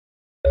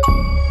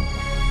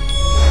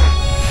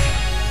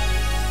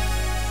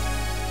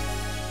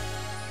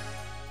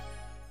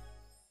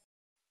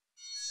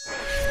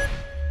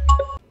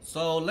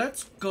So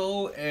let's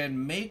go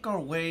and make our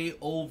way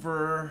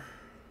over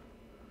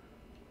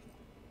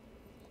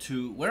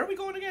to, where are we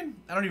going again?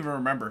 I don't even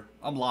remember.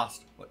 I'm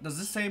lost. What, does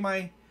this say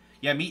my,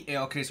 yeah,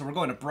 okay, so we're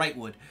going to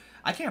Brightwood.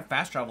 I can't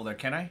fast travel there,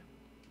 can I?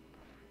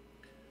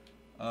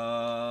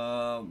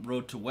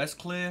 Road to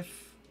Westcliff.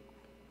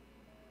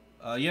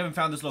 You haven't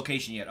found this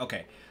location yet.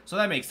 Okay, so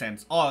that makes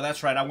sense. Oh,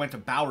 that's right. I went to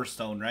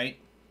Bowerstone, right?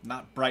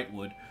 Not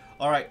Brightwood.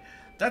 All right,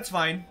 that's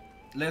fine.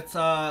 Let's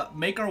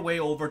make our way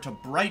over to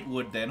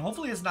Brightwood then.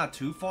 Hopefully it's not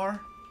too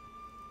far.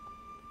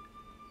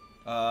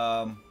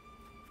 But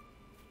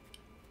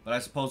I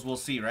suppose we'll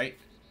see, right?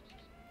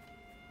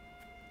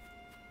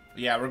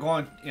 Yeah, we're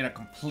going in a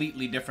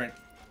completely different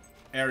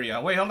area.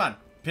 Wait, hold on.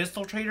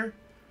 Pistol trader?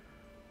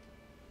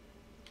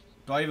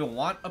 Do I even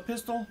want a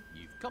pistol?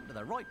 You've come to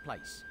the right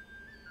place.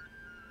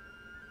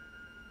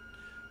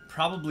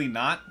 Probably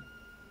not.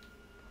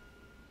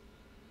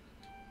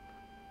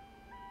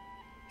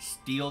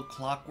 Steel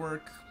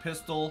clockwork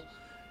pistol.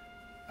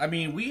 I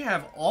mean, we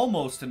have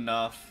almost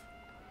enough,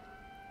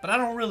 but I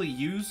don't really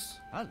use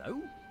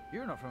Hello,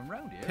 you're not from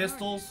around here.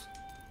 pistols.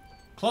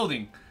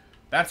 Clothing.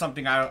 That's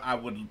something I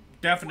would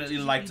definitely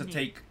like to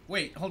take.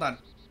 Wait, hold on.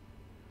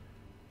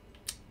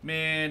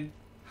 Man,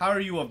 how are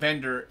you a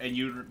vendor and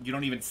you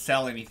don't even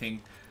sell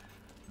anything?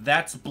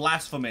 That's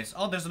blasphemous.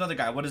 Oh, there's another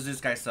guy. What does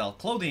this guy sell?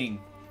 Clothing.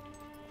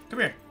 Come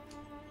here.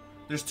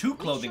 There's two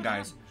clothing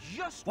guys.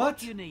 Just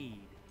what? You need.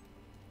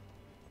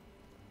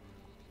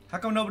 How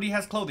come nobody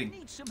has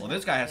clothing? Well,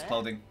 this guy has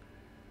clothing.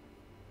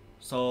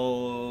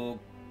 So,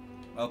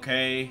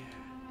 okay.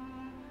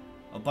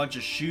 A bunch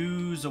of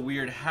shoes, a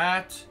weird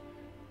hat.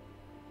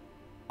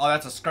 Oh,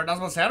 that's a skirt. I was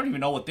gonna say, I don't even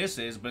know what this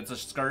is, but it's a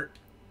skirt.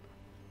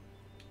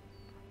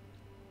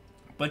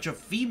 Bunch of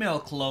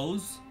female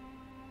clothes.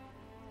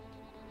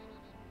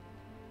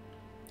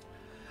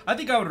 I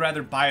think I would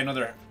rather buy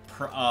another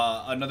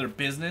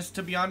business,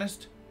 to be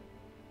honest.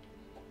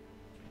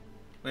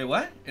 Wait,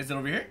 what? Is it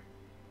over here?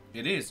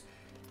 It is.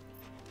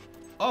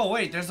 Oh,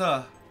 wait, there's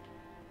a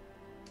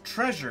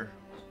treasure.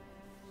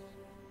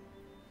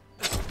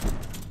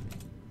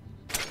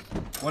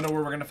 Wonder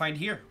what we're gonna find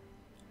here.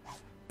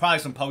 Probably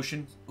some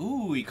potions.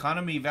 Ooh,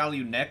 economy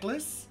value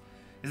necklace?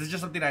 Is it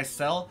just something I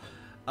sell?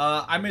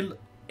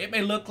 It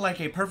may look like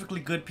a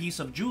perfectly good piece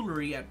of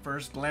jewelry at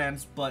first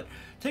glance, but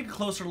take a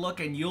closer look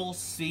and you'll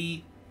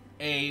see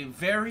a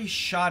very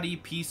shoddy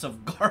piece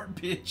of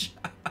garbage.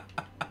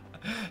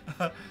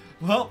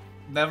 Well,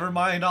 never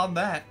mind on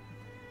that.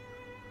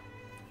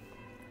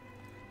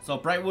 So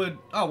Brightwood,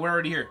 oh, we're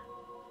already here.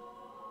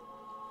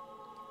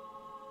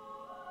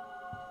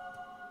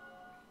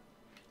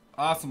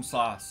 Awesome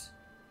sauce.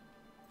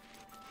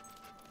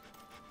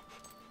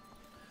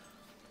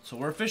 So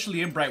we're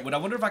officially in Brightwood. I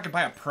wonder if I can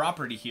buy a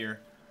property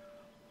here.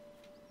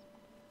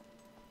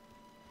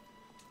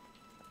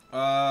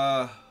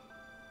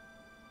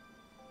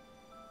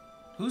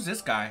 Who's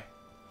this guy?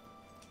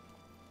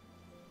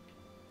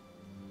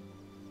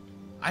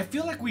 I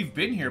feel like we've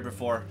been here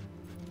before.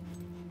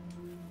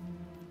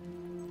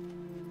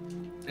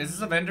 Is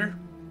this a vendor?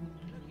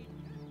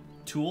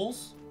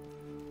 Tools?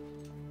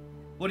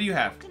 What do you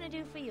have? What can I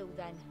do for you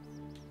then?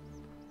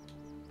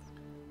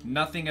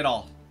 Nothing at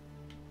all.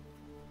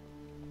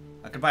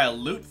 I could buy a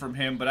loot from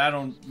him, but I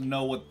don't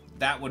know what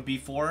that would be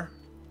for.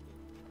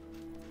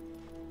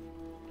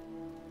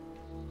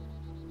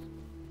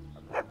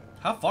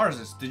 How far is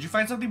this? Did you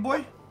find something,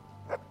 boy?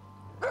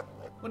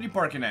 What are you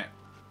barking at?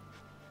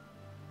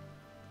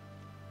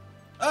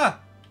 Ah!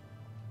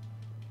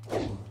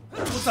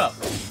 What's up?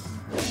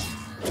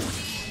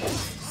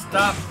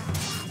 Stop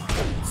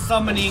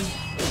summoning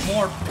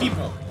more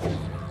people.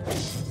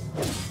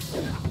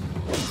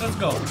 Let's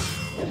go.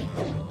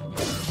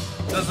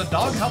 Does the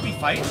dog help me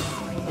fight?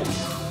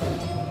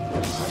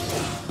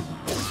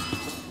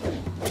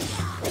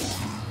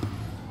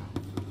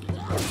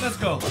 Let's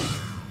go.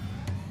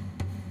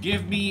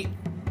 Give me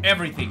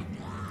everything.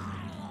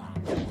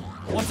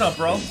 What's up,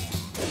 bro?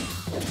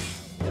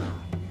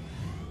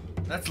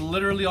 That's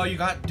literally all you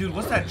got? Dude,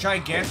 what's that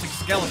gigantic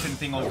skeleton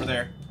thing over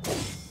there?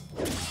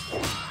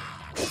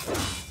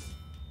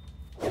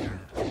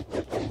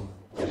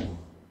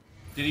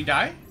 Did he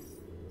die?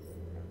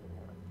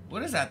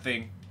 What is that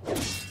thing?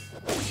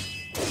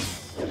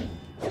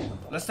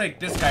 Let's take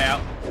this guy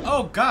out.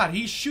 Oh god,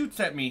 he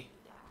shoots at me.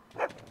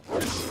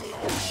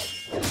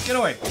 Get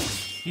away.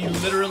 He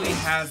literally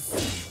has...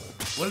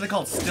 what are they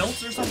called?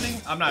 Stilts or something?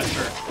 I'm not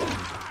sure.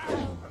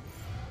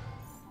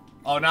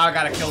 Oh, now I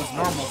gotta kill his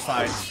normal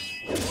side.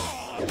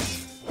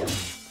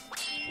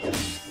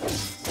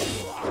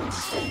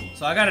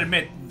 So I gotta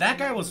admit, that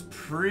guy was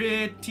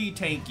pretty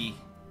tanky.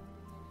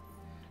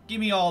 Give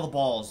me all the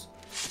balls.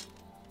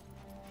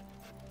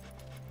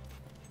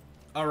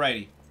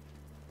 Alrighty.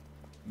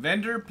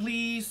 Vendor,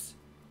 please.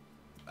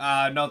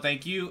 No,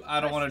 thank you.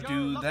 I don't want to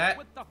do that.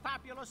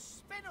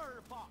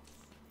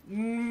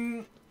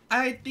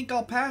 I think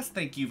I'll pass,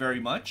 thank you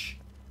very much.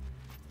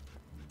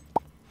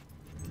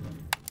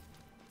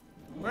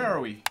 Where are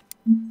we?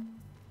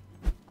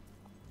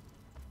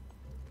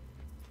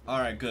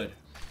 Alright, good.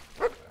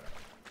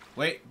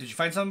 Wait, did you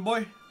find something,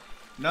 boy?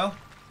 No?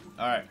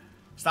 Alright.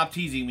 Stop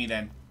teasing me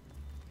then.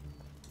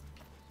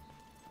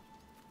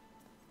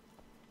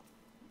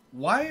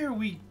 Why are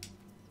we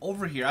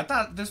over here? I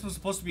thought this was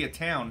supposed to be a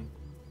town.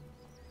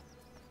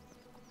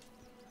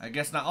 I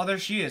guess not. Oh, there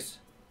she is.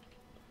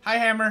 Hi,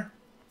 Hammer.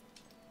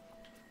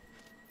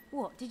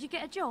 What, did you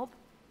get a job?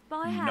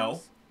 Buy a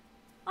house?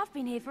 No. I've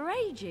been here for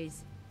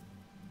ages.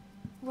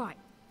 Right,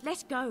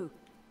 let's go.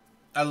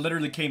 I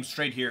literally came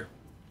straight here.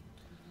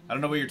 I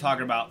don't know what you're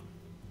talking about.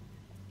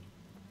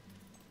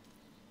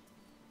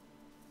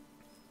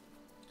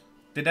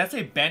 Did that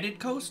say Bandit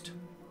Coast?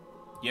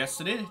 Yes,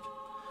 it did.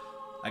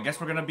 I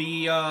guess we're gonna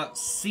be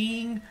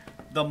seeing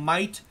the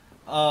might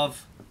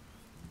of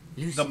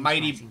the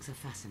mighty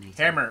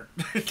Hammer.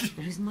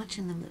 There is much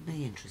in them that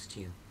may interest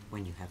you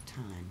when you have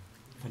time.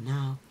 For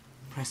now,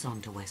 press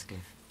on to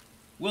Westcliff.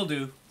 Will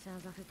do.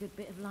 Sounds like a good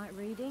bit of light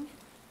reading.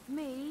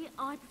 Me,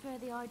 I prefer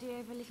the idea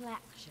of a little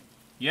action.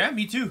 Yeah,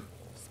 me too.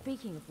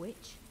 Speaking of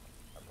which,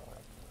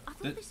 I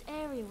thought this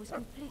area was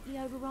completely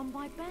overrun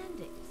by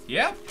bandits.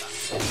 Yeah,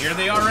 here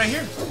they are right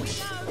here.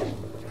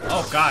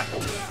 Oh, God.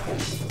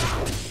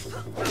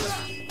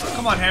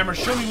 Come on, Hammer,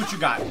 show me what you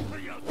got.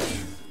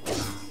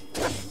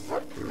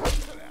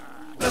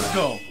 Let's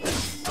go.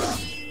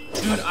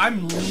 Dude,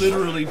 I'm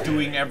literally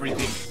doing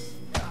everything.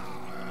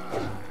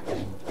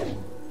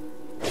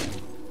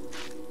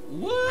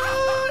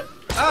 What?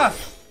 Ah!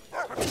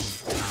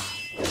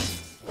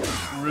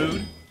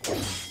 Rude.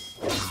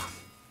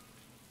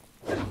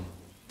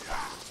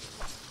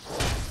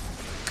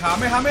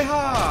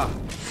 Kamehameha!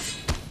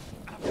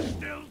 I've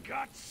still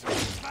got some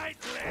fight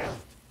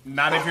left.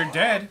 Not if you're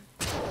dead.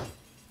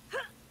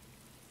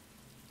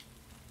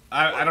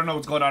 I don't know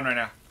what's going on right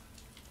now.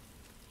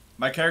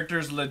 My character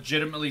is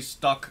legitimately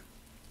stuck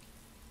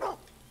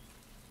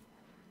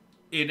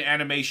in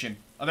animation.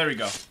 Oh, there we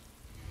go.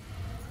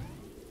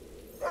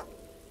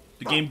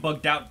 The game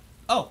bugged out.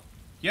 Oh,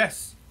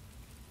 yes.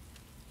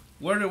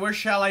 Where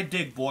shall I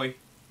dig, boy?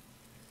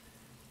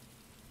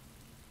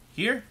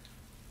 Here?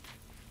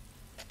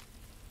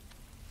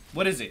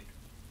 What is it?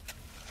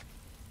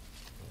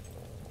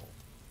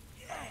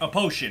 A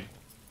potion.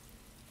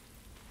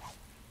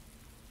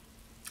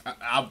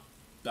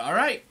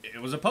 Alright,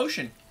 it was a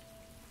potion.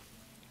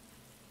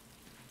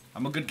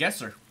 I'm a good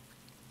guesser.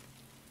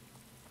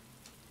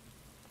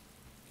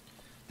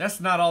 That's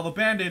not all the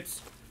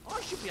bandits. I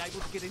should be able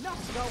to get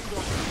enough gold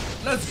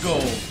off. Let's go.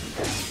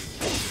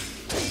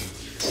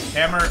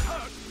 Hammer,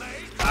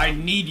 I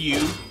need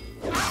you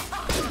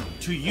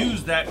to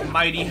use that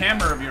mighty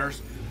hammer of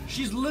yours.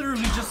 She's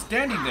literally just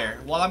standing there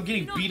while I'm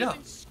getting beat up.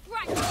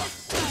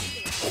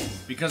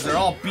 Because they're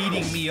all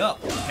beating me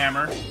up,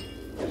 Hammer.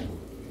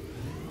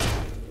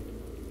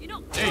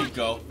 There you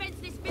go.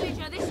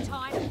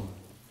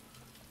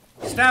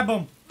 Stab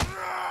him.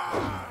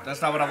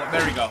 That's not what I want.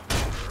 There we go.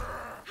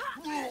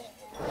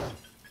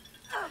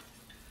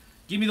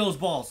 Give me those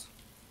balls.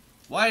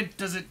 Why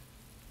is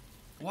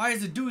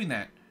it doing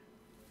that?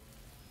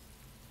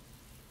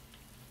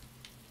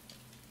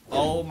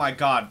 Oh my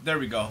God. There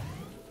we go.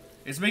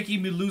 It's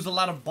making me lose a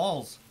lot of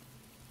balls.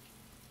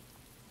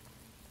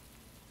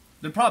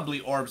 They're probably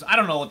orbs. I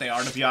don't know what they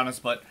are, to be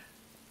honest, but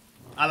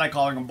I like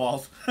calling them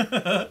balls. Over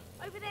there.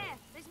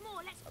 There's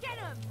more. Let's get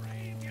them.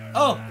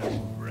 Oh.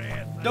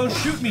 Don't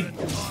shoot me.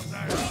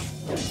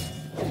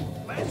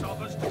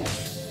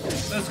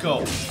 Let's go.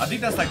 I think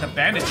that's like the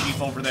bandit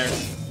chief over there.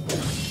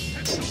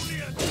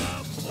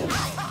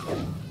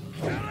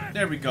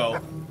 There we go.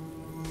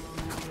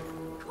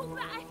 Call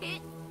that a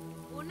hit?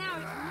 Well, now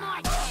it's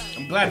my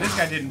turn. I'm glad this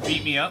guy didn't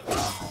beat me up.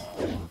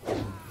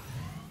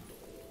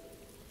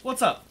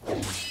 What's up?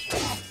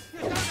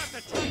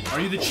 Are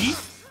you the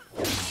chief?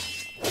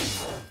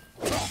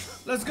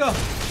 Let's go.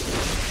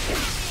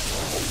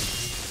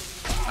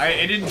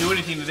 It didn't do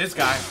anything to this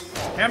guy.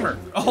 Hammer.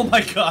 Oh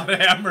my God,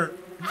 Hammer.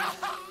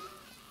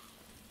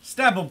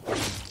 Stab him.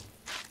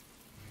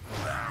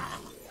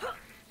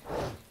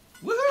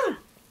 Woohoo!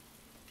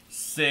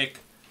 Sick.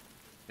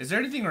 Is there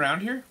anything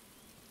around here?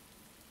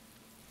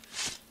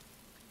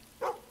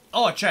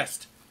 Oh, a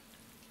chest.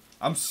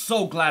 I'm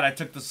so glad I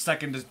took the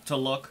second to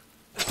look.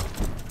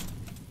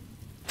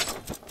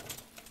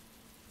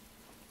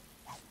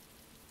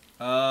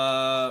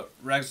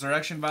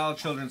 Resurrection vial,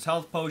 children's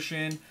health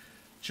potion.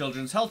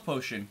 Children's health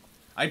potion.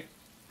 I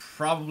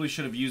probably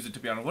should have used it, to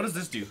be honest. What does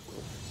this do?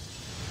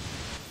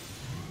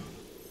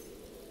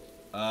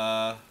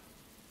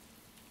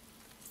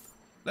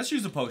 Let's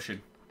use a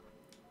potion.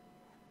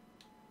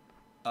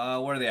 Where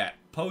are they at?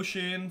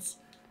 Potions.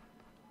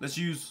 Let's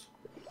use...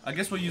 I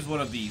guess we'll use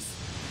one of these.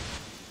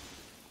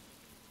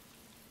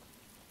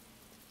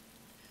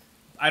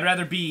 I'd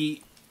rather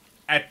be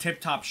at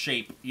tip-top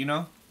shape, you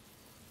know?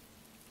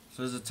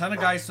 So there's a ton of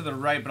guys to the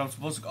right, but I'm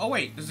supposed to... Oh,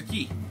 wait. There's a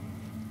key.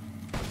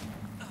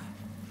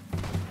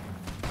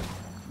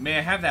 May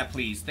I have that,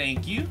 please?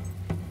 Thank you.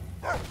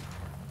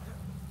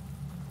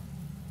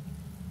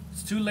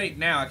 It's too late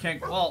now. I can't...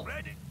 Well,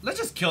 let's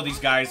just kill these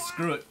guys.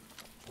 Screw it.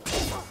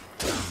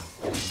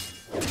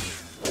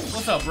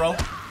 What's up, bro?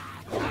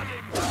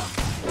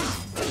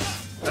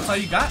 all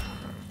you got?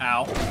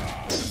 Ow.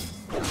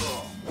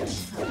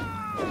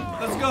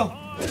 Let's go.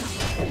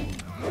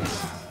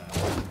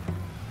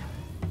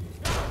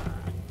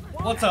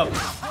 What's up?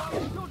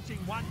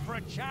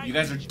 You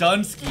guys are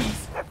done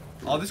skis.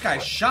 Oh, this guy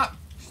shot.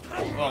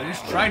 Oh,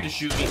 he's trying to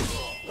shoot me.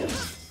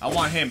 I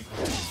want him.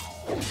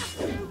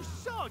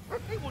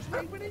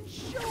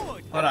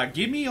 Hold on,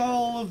 give me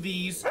all of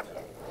these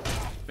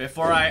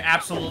before I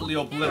absolutely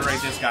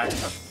obliterate this guy.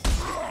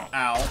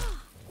 Ow.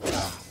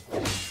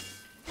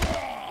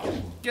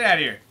 Get out of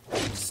here.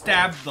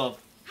 Stab the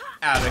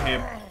out of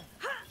him.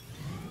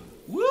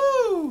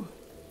 Woo!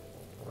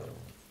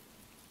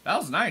 That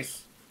was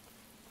nice.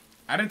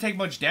 I didn't take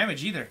much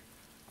damage either.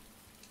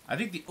 I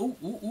think the...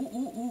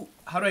 Ooh.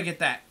 How do I get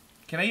that?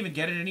 Can I even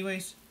get it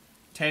anyways?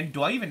 10?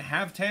 Do I even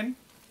have 10?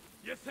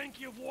 You think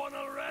you've won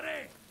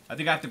already? I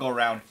think I have to go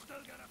around.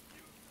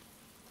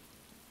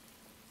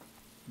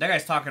 That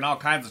guy's talking all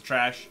kinds of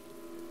trash.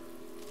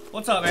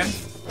 What's up, man?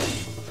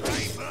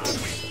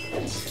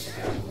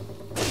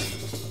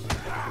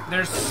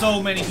 There's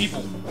so many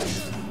people.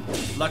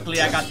 Luckily,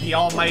 I got the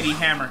almighty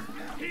hammer.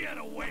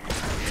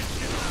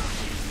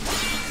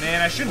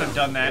 Man, I shouldn't have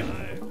done that.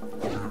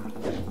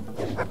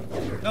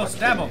 No,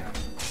 stab him.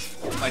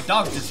 My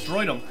dog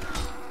destroyed him.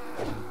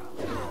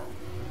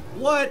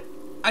 What?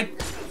 I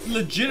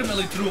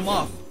legitimately threw him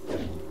off.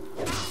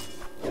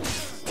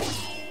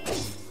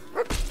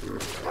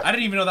 I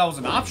didn't even know that was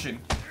an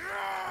option.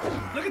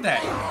 Look at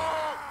that.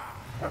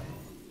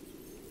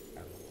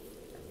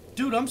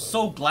 Dude, I'm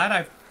so glad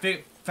I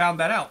found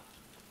that out.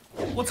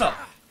 What's up?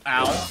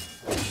 Ow.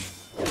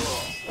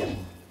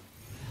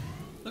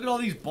 Look at all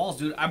these balls,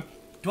 dude.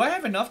 Do I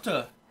have enough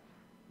to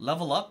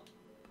level up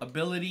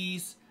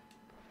abilities?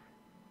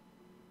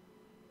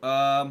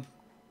 I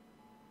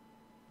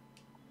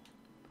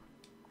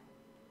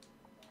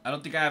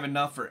don't think I have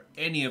enough for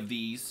any of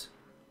these.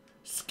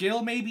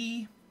 Skill,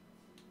 maybe?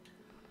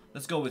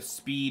 Let's go with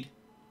speed.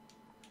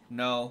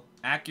 No.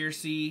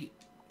 Accuracy.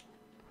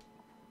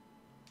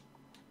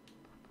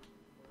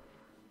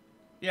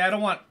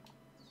 Yeah,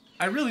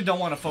 I really don't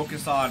want to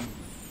focus on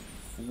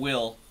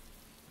will.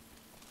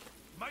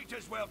 Might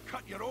as well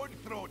cut your own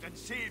throat and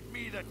save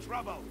me the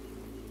trouble.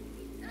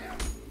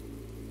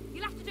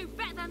 You'll have to do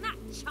better than that,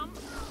 chump.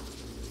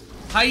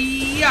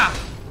 Hiya!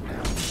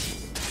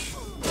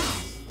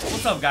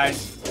 What's up,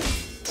 guys?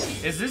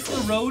 Is this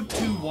the road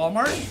to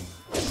Walmart?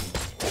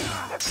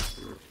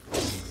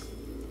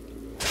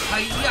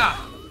 Hiya!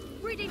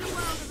 Ridding the world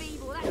of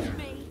evil, that's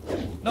me.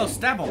 No,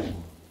 stab him.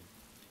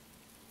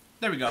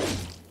 There we go.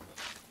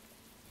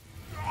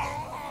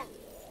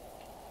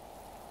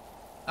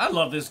 I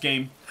love this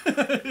game.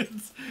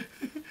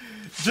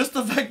 Just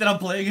the fact that I'm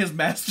playing as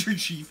Master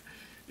Chief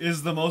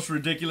is the most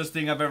ridiculous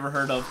thing I've ever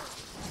heard of.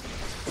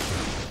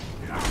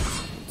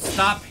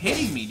 Stop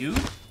hitting me,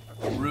 dude.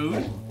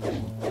 Rude.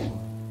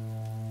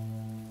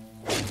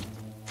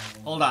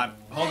 Hold on.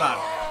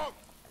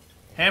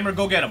 Hammer,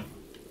 go get him.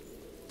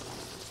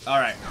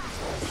 Alright.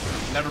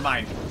 Never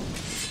mind.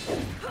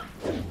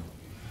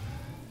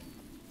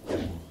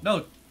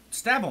 No,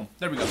 stab him.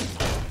 There we go.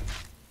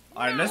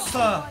 Alright, let's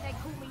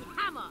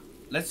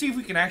see if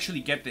we can actually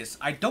get this.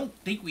 I don't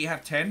think we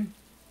have 10.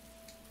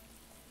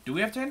 Do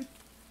we have 10?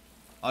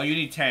 Oh, you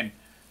need 10.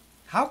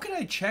 How can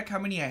I check how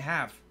many I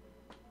have?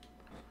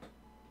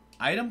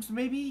 Items,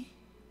 maybe?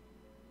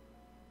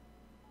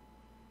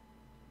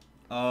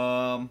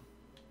 My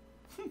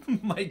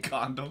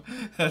condom.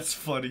 That's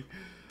funny.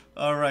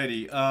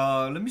 Alrighty.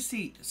 Let me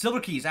see. Silver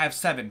keys. I have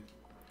 7.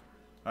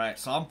 Alright,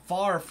 so I'm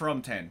far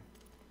from 10.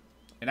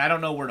 And I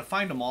don't know where to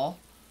find them all.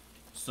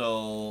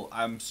 So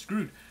I'm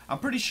screwed. I'm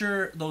pretty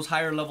sure those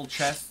higher level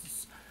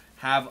chests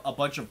have a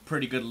bunch of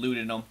pretty good loot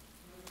in them.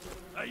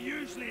 I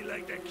usually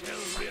like to kill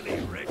really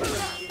rich.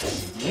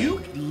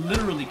 You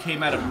literally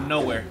came out of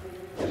nowhere.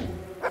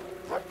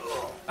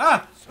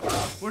 Ah!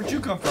 Where'd you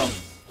come from?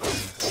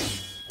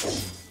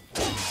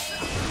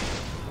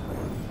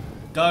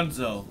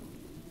 Dunzo.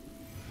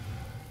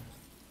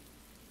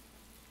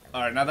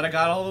 Alright, now that I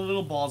got all the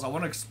little balls, I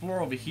want to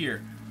explore over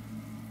here.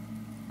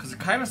 Because it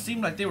kind of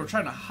seemed like they were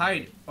trying to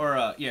hide,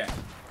 or, yeah.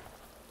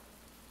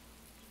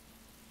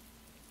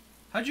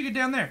 How'd you get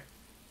down there?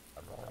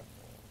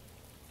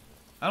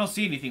 I don't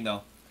see anything,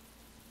 though.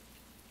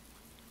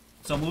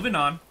 So, moving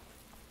on.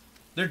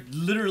 They're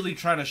literally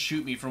trying to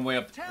shoot me from way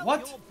up.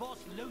 What?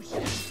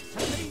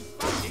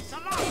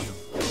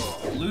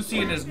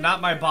 Lucian is not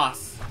my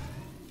boss.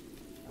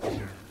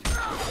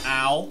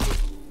 Ow.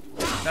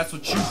 That's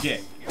what you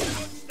get.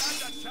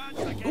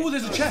 Ooh,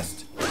 there's a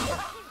chest.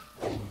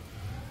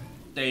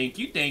 Thank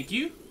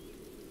you.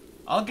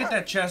 I'll get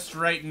that chest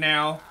right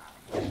now.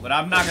 But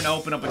I'm not going to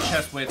open up a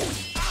chest with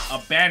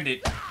a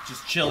bandit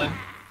just chilling.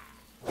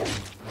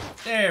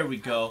 There we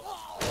go.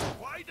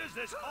 Why does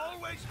this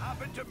always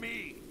happen to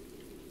me?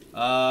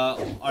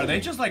 Are they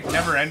just like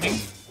never ending?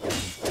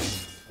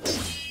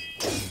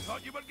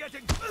 Thought you were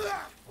getting...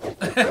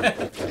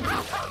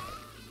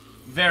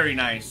 Very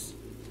nice.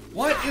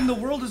 What in the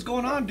world is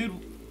going on, dude?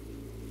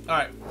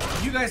 Alright,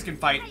 you guys can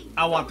fight.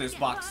 I want this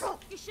box.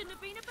 You shouldn't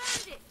have been a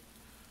bandit.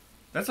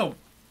 That's a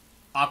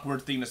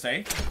awkward thing to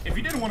say. If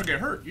you didn't want to get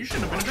hurt, you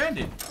shouldn't have been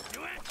abandoned.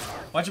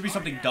 Why don't you be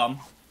something dumb?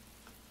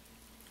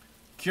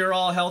 Cure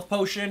all health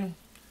potion?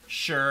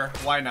 Sure,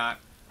 why not?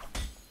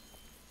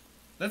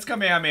 Let's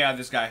Kamehameha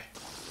this guy.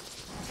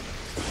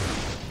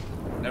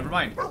 Never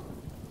mind.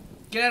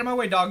 Get out of my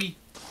way, doggy.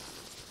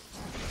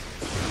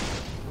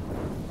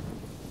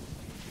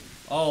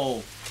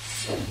 Oh.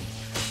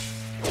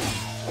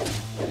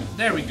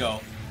 There we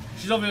go.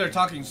 She's over there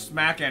talking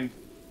smack and...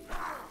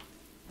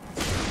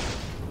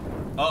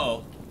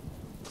 Uh-oh.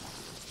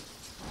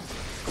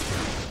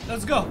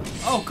 Let's go.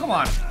 Oh, come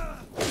on.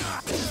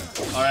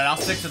 Alright, I'll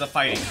stick to the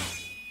fighting.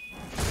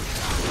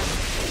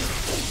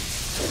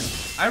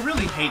 I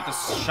really hate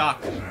this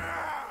shock.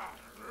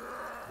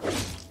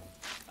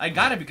 I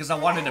got it because I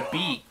wanted to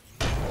be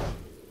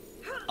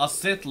a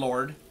Sith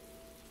Lord.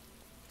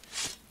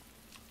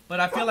 But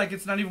I feel like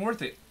it's not even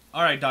worth it.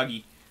 Alright,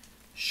 doggy.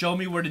 Show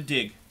me where to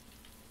dig.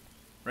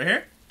 Right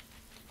here?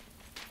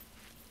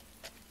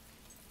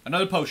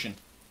 Another potion.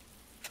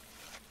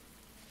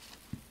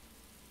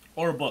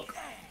 Or a book.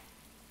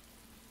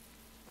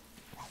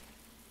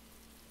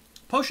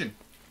 Potion.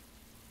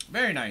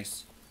 Very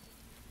nice.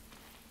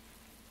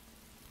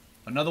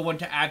 Another one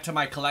to add to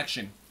my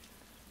collection.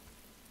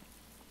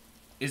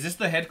 Is this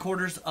the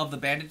headquarters of the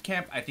bandit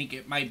camp? I think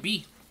it might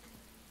be.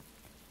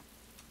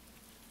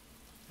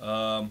 Do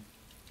I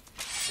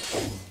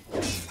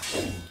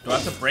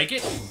have to break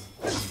it?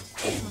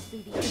 This must be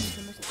the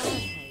infamous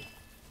barricade.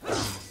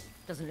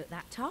 Doesn't look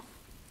that tough.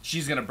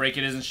 She's gonna break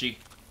it, isn't she?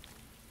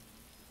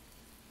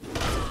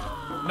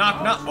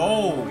 Knock, knock.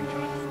 Oh.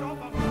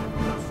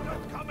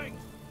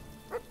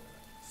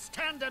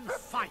 Stand and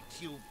fight,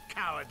 you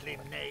cowardly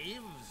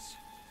knaves.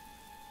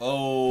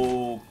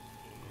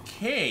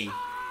 Okay.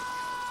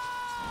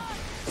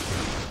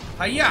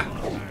 Hiya.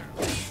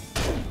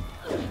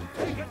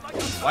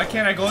 Why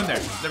can't I go in there?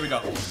 There we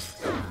go.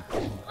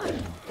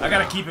 I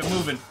gotta keep it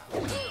moving.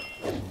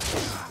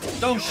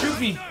 Don't shoot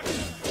me.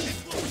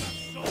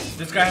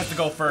 This guy has to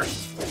go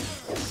first.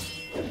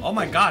 Oh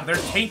my god, they're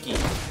tanky.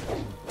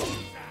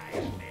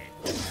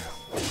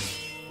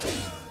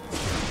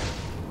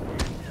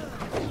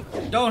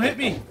 Don't hit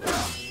me.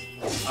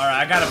 Alright,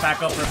 I gotta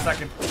back up for a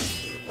second.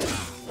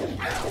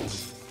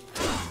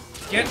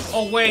 Get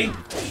away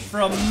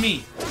from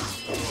me.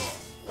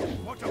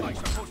 What am I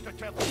supposed to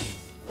tell them?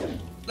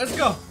 Let's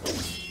go.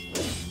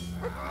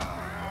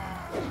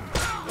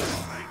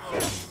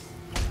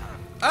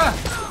 Ah!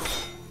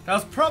 That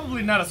was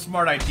probably not a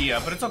smart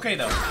idea, but it's okay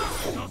though.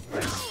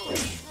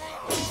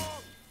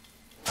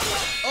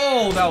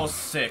 Oh, that was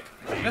sick.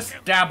 Let's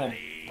stab him.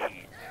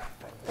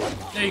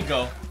 There you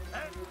go.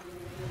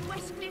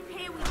 Westcliff,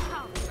 here we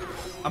come.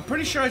 I'm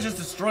pretty sure I just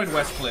destroyed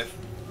Westcliff.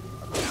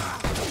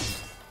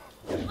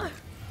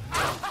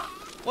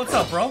 What's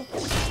up, bro?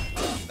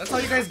 That's all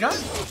you guys got?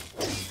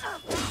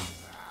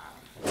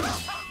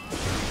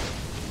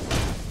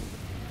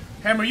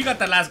 Hammer, you got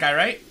that last guy,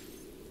 right?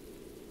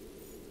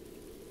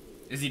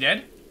 Is he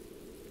dead?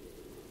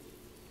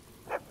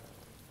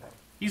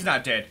 He's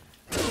not dead.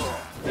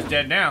 He's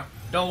dead now.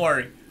 Don't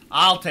worry.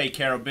 I'll take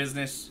care of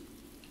business.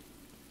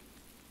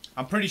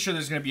 I'm pretty sure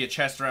there's gonna be a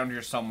chest around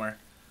here somewhere.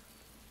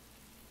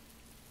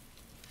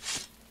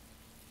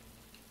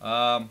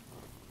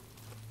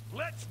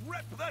 Let's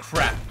rip this.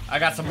 Crap. I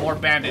got some more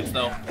bandits,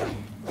 though.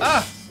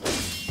 Ah!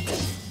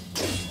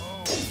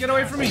 Get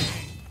away from me.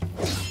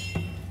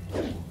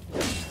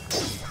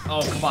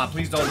 Oh, come on.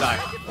 Please don't die.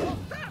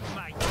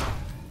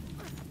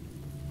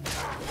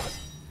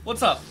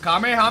 What's up?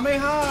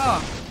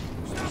 Kamehameha!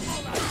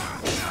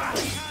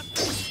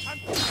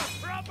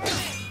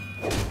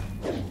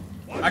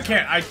 I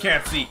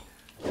can't see.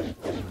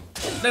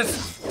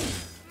 This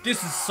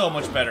is so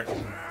much better.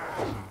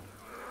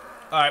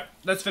 Alright,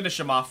 let's finish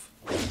him off.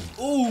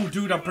 Ooh,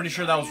 dude, I'm pretty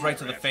sure that was right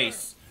to the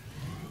face.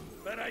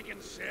 But I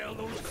can sell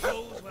those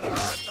clothes when I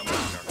rip them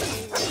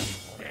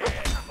off your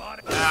dead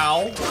body.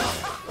 Ow.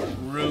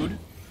 Rude.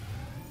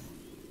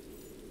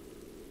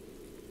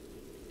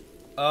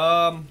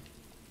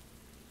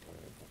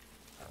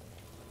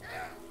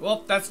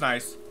 Well, that's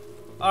nice.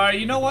 Alright,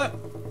 you know what?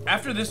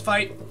 After this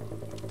fight,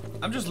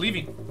 I'm just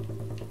leaving.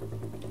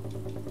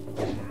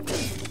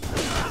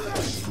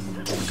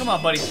 Come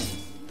on, buddy.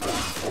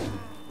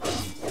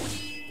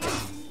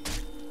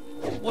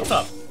 What's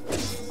up?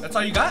 That's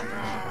all you got?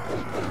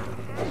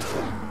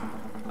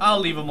 I'll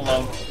leave him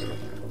alone.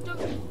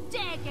 Don't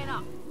dare get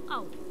up.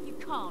 Oh, you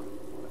can't.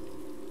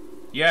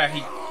 Yeah,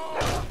 he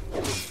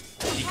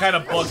kind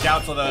of bugged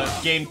out, so the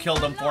game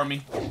killed him for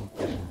me.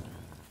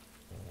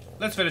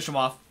 Let's finish him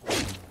off.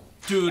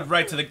 Dude,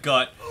 right to the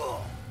gut.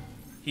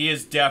 He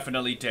is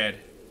definitely dead.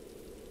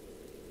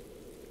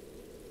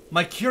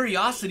 My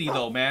curiosity,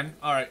 though, man.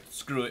 Alright,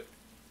 screw it.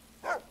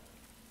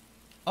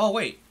 Oh,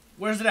 wait.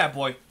 Where's it at,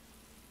 boy?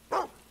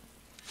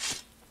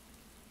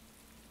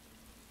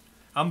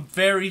 I'm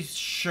very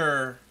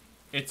sure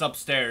it's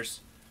upstairs.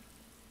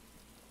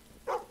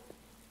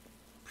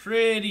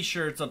 Pretty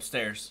sure it's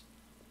upstairs.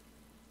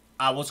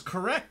 I was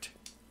correct.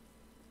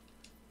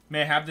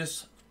 May I have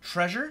this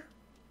treasure?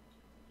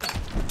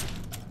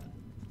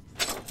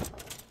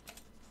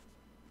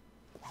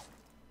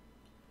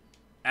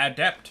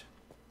 Adept.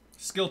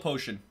 Skill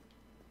potion.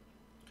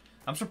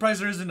 I'm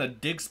surprised there isn't a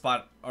dig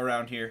spot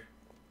around here.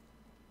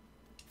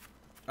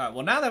 Alright,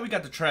 well now that we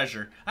got the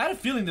treasure. I had a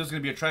feeling there was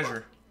going to be a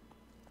treasure.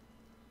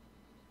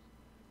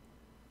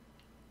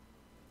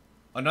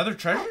 Another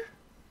treasure?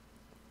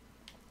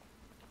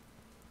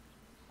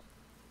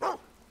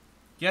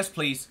 Yes,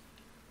 please.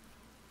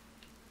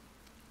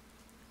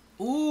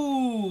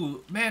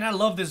 Ooh, man, I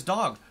love this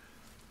dog.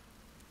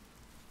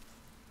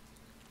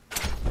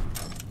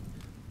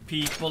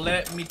 People,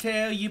 let me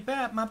tell you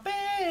about my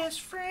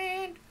best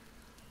friend.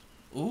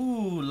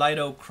 Ooh,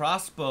 Lido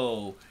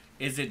crossbow.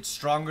 Is it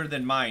stronger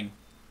than mine?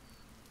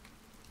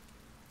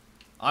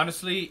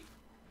 Honestly,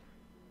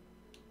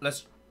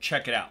 let's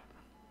check it out.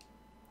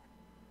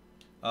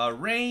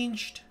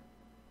 Ranged.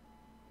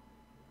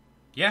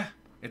 Yeah,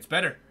 it's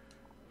better.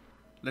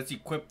 Let's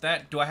equip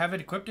that. Do I have it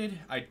equipped?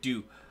 I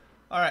do.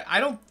 Alright, I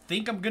don't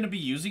think I'm going to be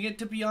using it,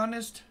 to be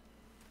honest.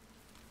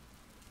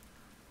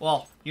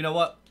 Well, you know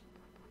what?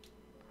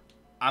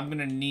 I'm going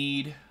to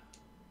need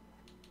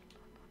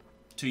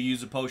to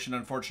use a potion,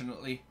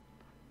 unfortunately.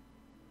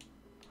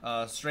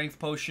 Strength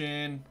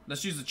potion.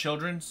 Let's use the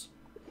children's.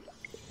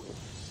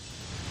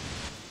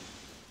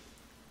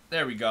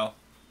 There we go.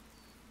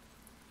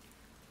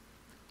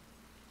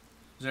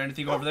 Is there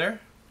anything over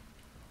there?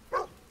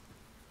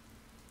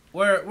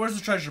 Where's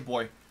the treasure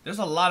boy? There's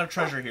a lot of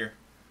treasure here.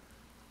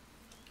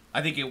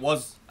 I think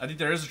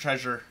there is a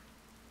treasure.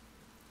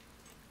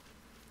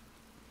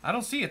 I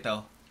don't see it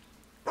though.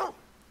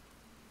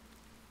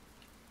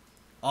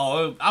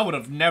 Oh, I would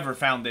have never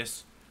found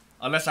this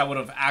unless I would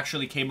have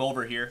actually came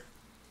over here.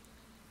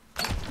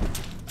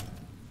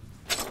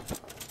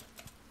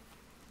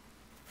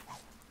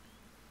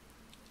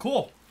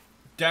 Cool.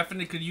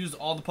 Definitely could use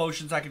all the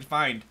potions I could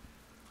find.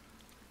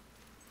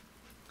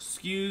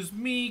 Excuse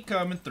me,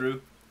 coming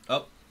through.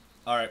 Oh,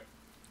 alright.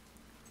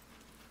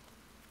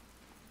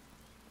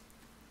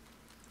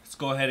 Let's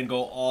go ahead and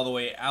go all the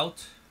way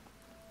out.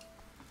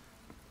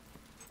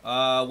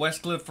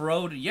 Westcliff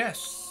Road,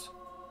 yes.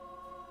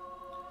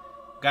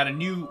 Got a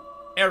new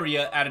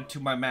area added to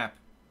my map.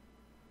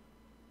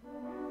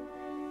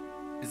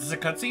 Is this a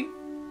cutscene?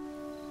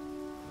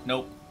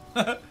 Nope.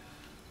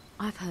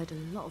 I've heard a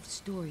lot of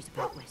stories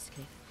about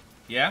Westcliff.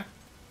 Yeah?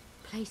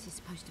 The place is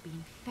supposed to be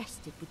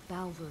infested with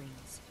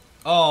Balverines.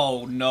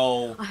 Oh,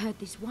 no. I heard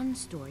this one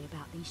story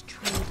about these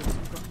traders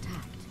who got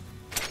attacked.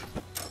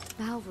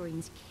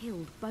 Balverines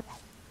killed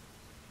both.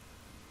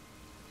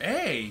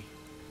 Hey.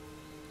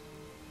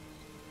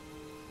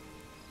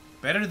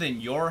 Better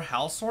than your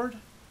house sword?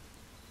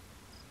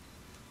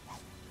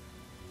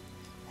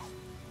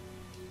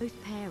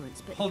 Both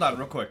parents, but hold on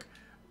real quick.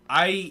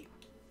 I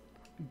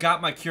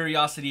got my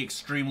curiosity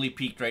extremely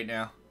piqued right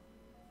now.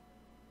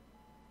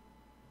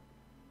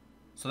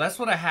 So that's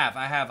what I have.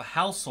 I have a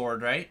house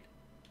sword, right?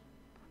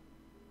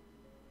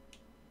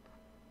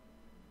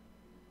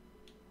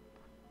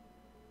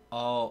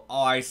 Oh,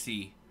 I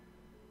see.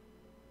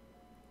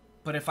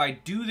 But if I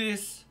do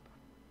this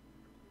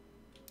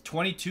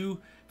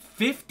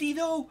 2250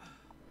 though?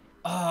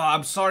 Oh,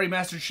 I'm sorry,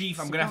 Master Chief.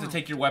 I'm gonna have to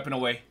take your weapon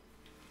away.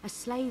 A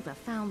slaver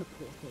found the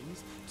poor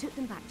things, took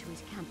them back to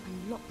his camp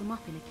and locked them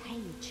up in a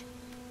cage.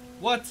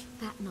 What?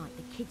 That night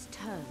the kids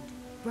turned,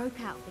 broke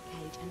out of the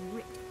cage and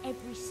ripped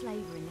every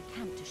slaver in the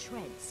camp to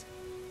shreds.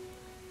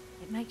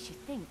 It makes you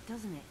think,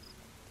 doesn't it?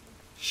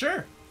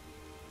 Sure.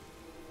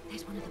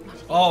 There's one of the bloody...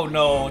 Oh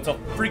no, it's a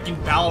freaking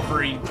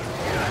Balverine.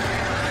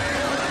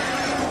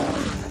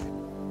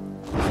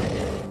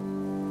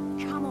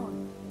 Come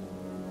on.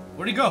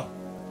 Where'd he go?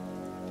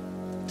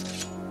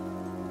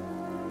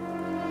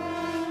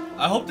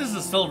 I hope this is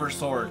a silver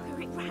sword.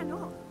 It ran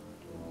off.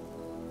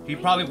 He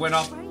probably went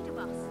off. Afraid of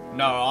us.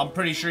 No, I'm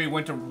pretty sure he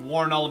went to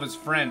warn all of his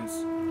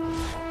friends.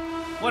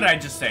 What did I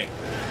just say?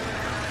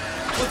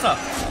 What's up?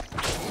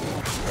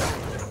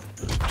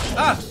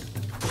 Ah!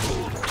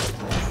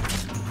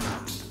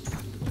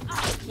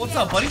 What's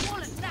up, buddy?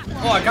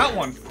 Oh, I got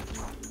one.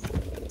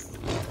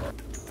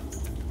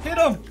 Hit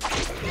him!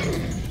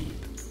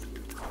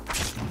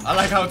 I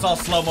like how it's all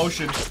slow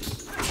motion.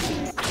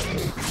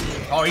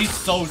 Oh, he's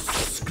so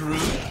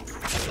screwed.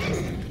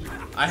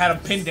 I had him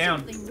pinned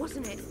down.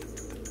 Wasn't it?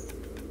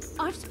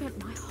 I've spent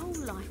my whole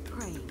life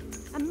praying,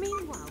 and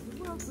meanwhile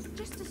the world was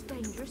just as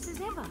dangerous as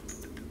ever.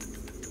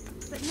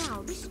 But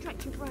now this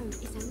stretch of road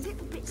is a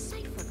little bit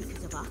safer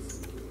because of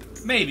us.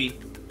 Maybe.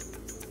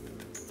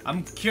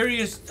 I'm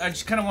curious. I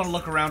just kind of want to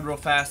look around real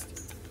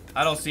fast.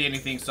 I don't see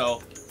anything,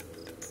 so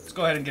let's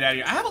go ahead and get out of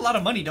here. I have a lot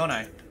of money, don't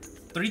I?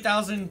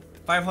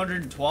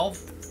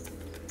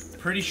 3,512.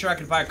 Pretty sure I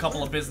could buy a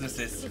couple of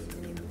businesses.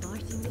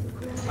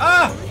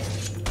 Ah!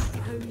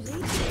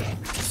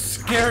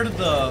 Scared of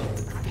the...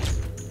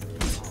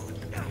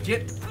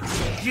 Get...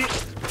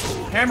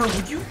 Hammer,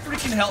 would you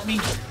freaking help me?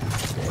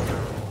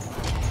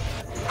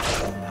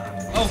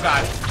 Oh,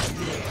 God.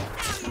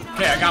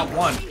 Okay, I got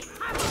one.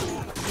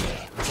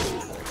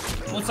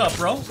 What's up,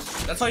 bro?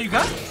 That's all you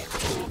got?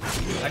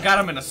 I got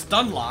him in a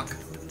stun lock.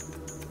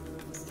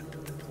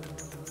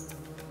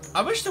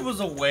 I wish there was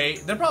a way...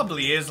 There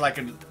probably is, like,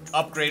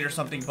 upgrade or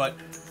something, but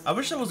I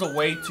wish there was a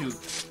way to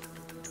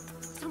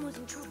Someone's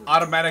in trouble.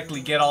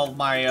 automatically get all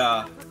my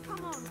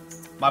Come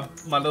on.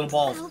 my little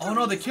balls. Oh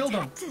no, they killed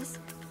him. Attacked us.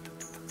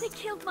 They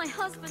killed my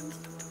husband.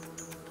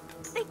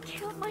 They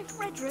killed my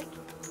Frederick.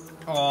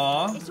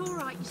 Aww. It's all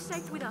right. You're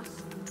safe with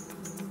us.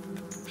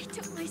 They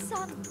took my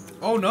son.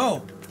 Oh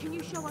no. Can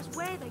you show us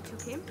where they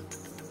took him?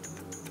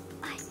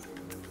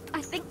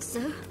 I think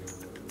so.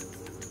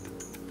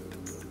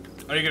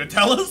 Are you gonna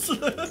tell us?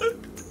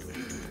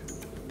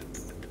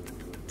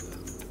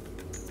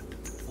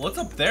 What's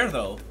up there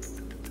though?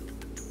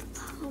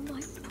 Oh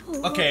my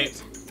poor. Okay,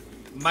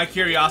 my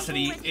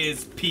curiosity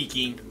is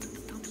peaking.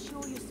 I'm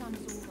sure your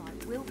son's all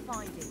right. We'll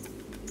find him.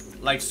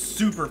 Like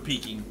super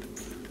peaking.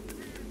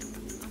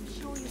 I'm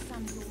sure your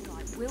son's all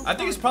right. We'll I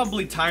think it's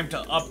probably time to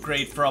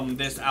upgrade from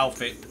this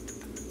outfit.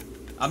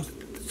 I'm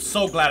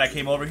so glad I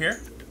came over here.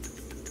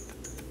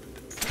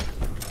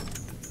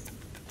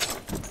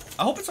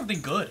 I hope it's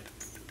something good.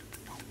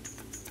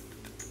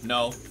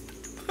 No.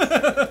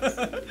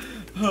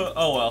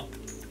 Oh well.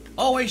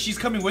 Oh wait, she's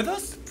coming with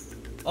us?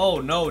 Oh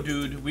no,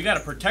 dude. We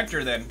gotta protect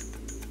her then.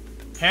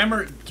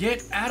 Hammer,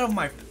 get out of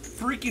my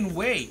freaking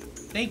way.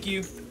 Thank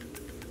you.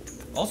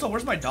 Also,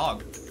 where's my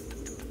dog?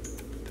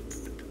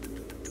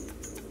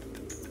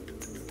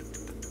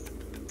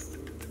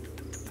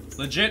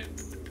 Legit,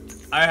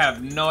 I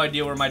have no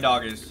idea where my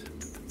dog is.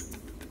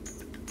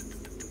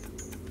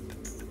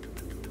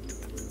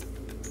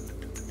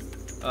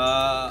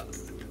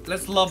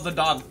 Let's love the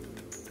dog.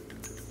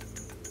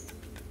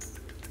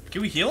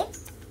 Can we heal him?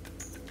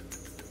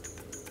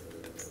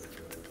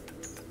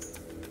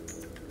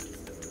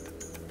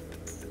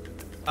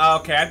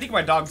 Okay, I think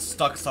my dog's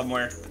stuck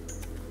somewhere.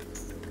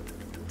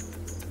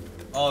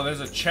 Oh,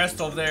 there's a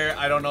chest over there.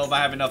 I don't know if I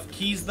have enough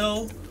keys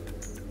though.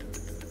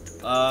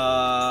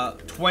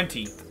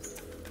 20.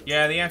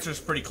 Yeah, the answer is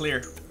pretty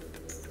clear.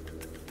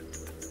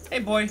 Hey,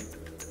 boy.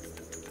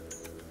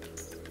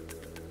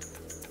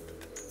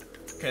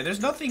 Okay,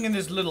 there's nothing in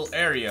this little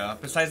area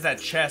besides that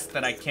chest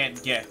that I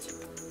can't get.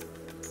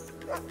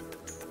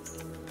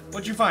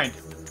 What'd you find?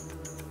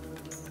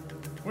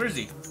 Where is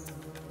he?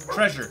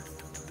 Treasure.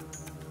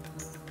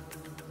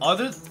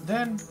 Other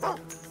than...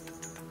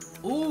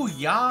 Ooh,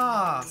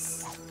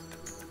 yas.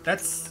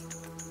 That's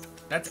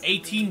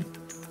 18...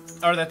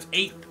 Or that's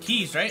 8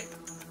 keys, right?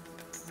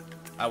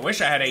 I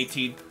wish I had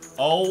 18.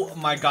 Oh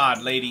my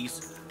god,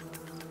 ladies.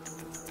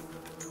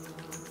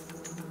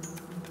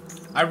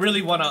 I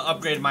really want to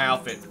upgrade my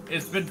outfit.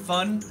 It's been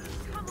fun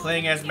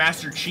playing as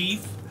Master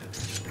Chief.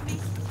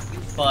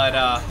 But,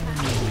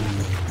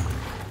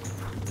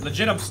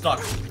 legit, I'm stuck.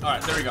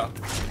 Alright, there we go.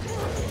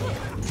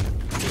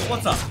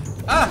 What's up?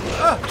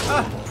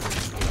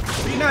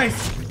 Be nice.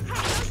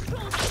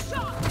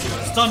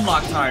 Stun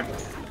lock time.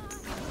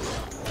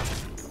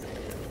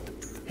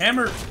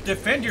 Hammer,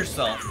 defend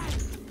yourself.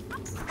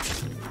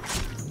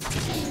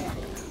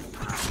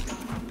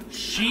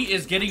 She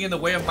is getting in the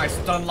way of my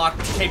stun lock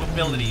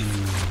capabilities.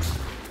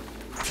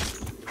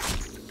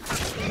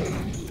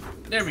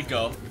 There we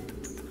go.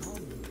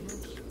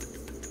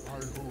 I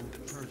hold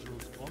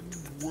treasures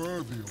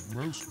unworthy of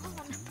most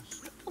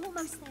mortals. We're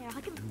almost there.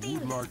 I can You feel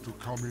would it. like to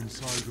come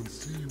inside and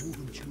see,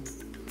 wouldn't you?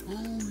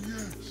 Oh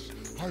yes,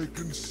 I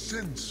can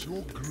sense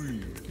your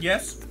greed.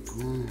 Yes?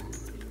 Good,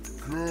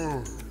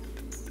 good.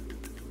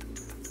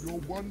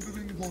 You're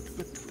wondering what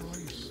the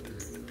price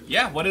is.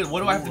 Yeah, what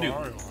do I have to do?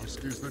 All I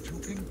ask is that you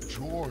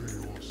enjoy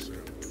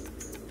yourself.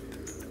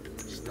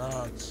 Yes,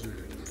 that's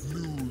it.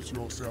 Lose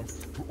yourself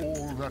to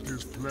all that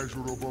is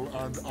pleasurable,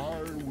 and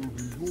I will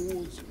be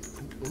yours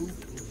to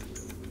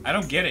open. I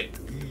don't get it.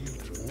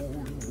 Eat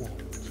all you want.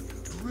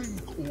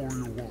 Drink all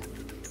you want.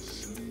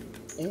 Sleep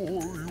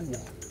all you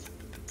want.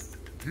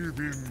 Give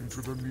in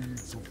to the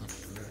needs of the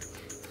flesh.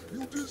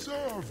 You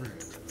deserve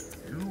it.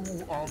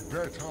 You are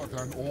better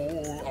than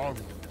all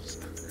others.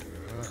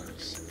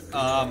 Yes.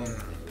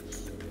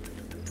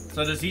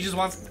 So does he just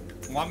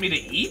want me to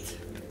eat?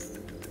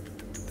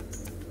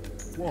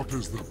 What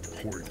is the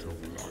point of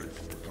life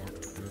without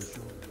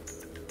pleasure?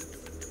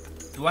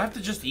 Do I have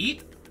to just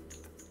eat?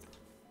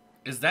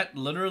 Is that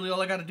literally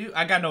all I gotta do?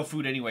 I got no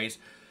food anyways.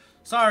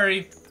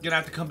 Sorry. Gonna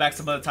have to come back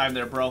some other time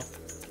there, bro.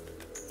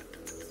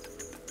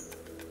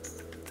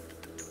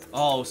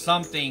 Oh,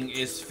 something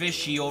is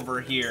fishy over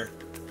here.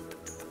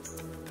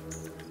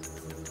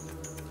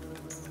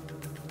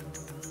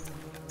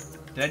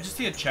 Did I just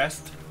see a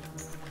chest?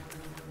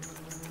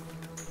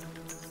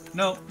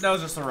 No, that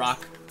was just a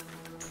rock.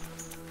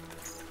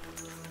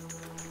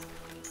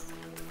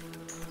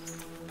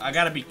 I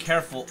gotta be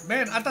careful.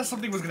 Man, I thought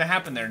something was gonna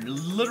happen there.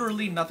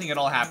 Literally nothing at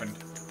all happened.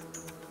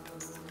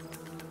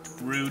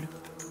 Rude.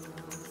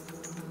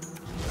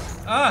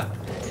 Ah!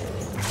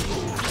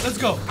 Let's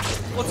go.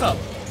 What's up?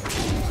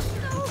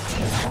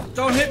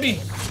 Don't hit me!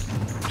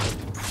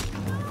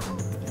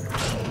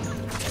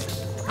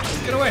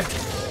 Get away!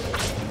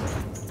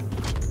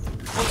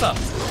 What's up?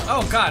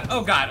 Oh god,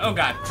 oh god, oh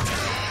god.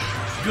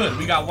 Good,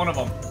 we got one of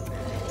them.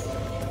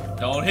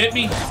 Don't hit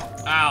me!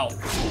 Ow.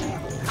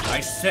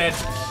 I said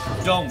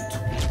don't.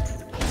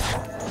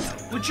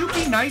 Would you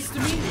be nice to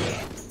me?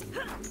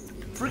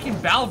 Freaking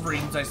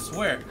Balverines, I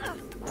swear.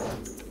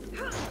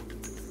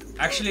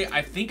 Actually,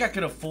 I think I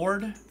could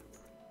afford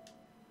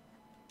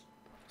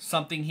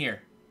something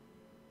here.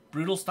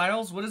 Brutal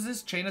styles? What is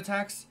this? Chain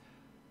attacks?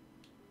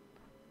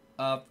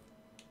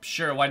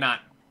 Sure, why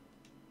not?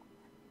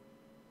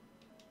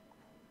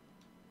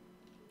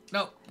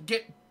 No,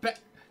 get back.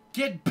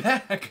 Get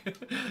back.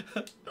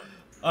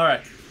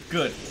 Alright,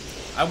 good.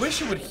 I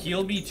wish it would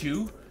heal me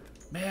too.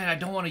 Man, I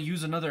don't want to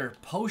use another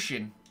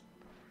potion.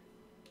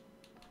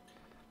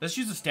 Let's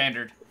use a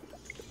standard.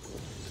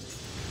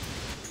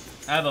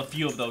 I have a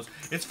few of those.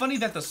 It's funny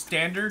that the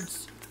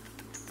standards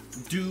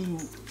do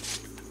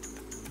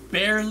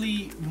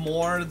barely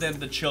more than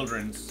the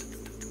children's.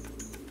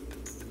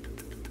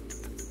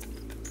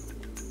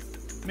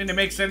 I mean, it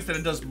makes sense that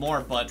it does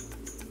more, but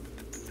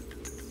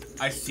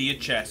I see a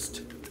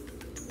chest.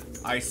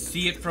 I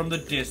see it from the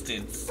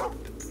distance.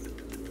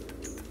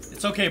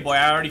 It's okay, boy.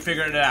 I already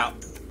figured it out.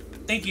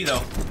 Thank you,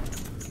 though.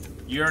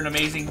 You're an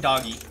amazing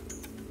doggy.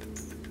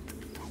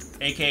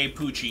 AKA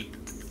Poochie.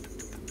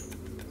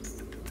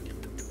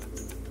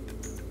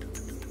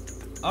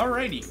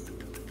 Alrighty.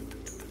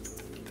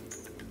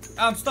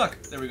 I'm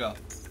stuck. There we go.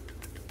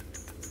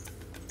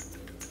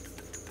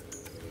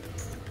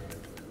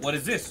 What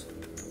is this?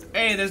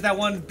 Hey, there's that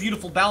one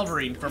beautiful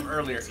Balverine from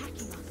earlier.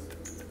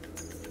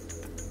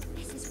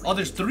 Oh,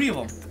 there's 3 of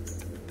them.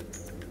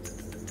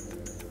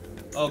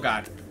 Oh,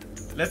 God.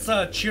 Let's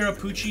cheer up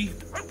Poochie.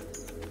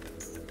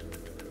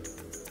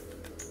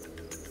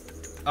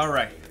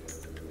 Alright.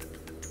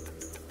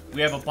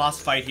 We have a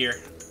boss fight here.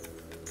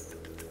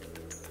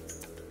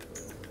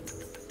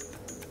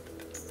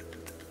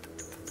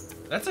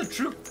 That's a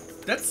true...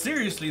 That's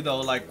seriously,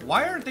 though. Like,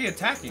 why aren't they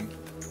attacking?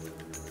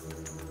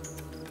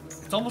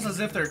 It's almost as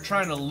if they're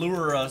trying to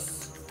lure us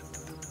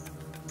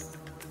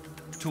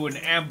to an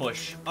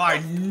ambush. Oh, I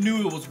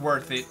knew it was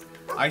worth it.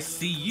 I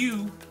see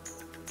you.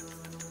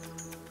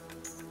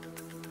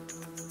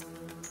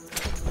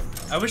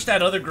 I wish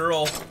that other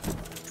girl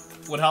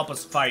would help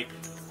us fight.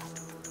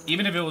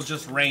 Even if it was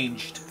just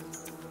ranged.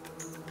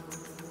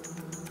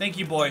 Thank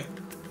you, boy.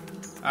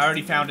 I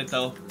already found it,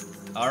 though.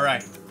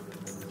 Alright.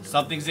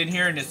 Something's in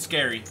here and it's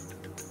scary.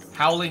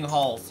 Howling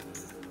Halls.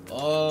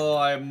 Oh,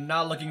 I'm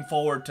not looking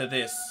forward to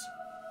this.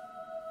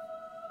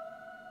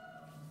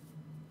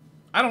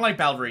 I don't like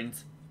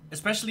Balverines.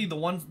 Especially the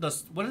ones,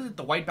 what is it,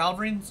 the white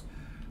Balverines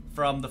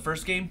from the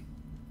first game?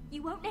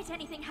 You won't let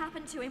anything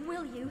happen to him,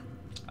 will you?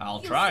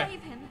 I'll try. You'll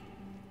save him.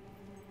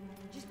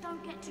 Just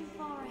don't get too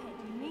far ahead.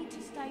 You need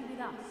to stay with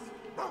us.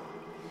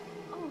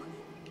 Oh,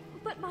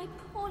 but my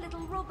poor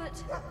little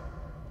Robert.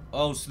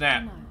 Oh,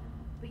 snap. No,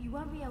 but you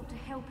won't be able to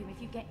help him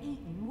if you get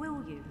eaten,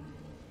 will you?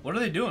 What are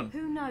they doing?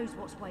 Who knows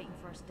what's waiting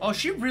for us down Oh,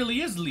 she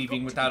really is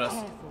leaving without us.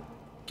 Careful.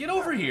 Get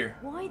over here.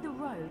 Why the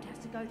road has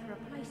to go through a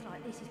place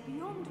like this is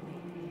beyond me.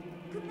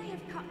 Couldn't they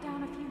have cut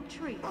down a few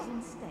trees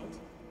instead?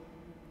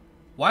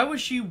 Why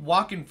would she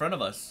walk in front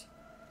of us?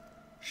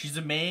 She's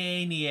a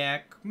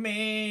maniac.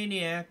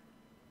 Maniac.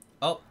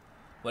 Oh,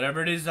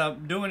 whatever it is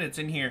I'm doing, it's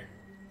in here.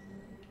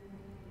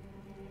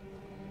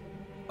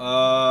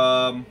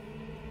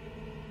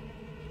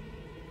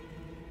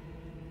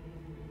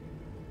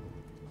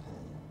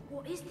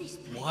 What is this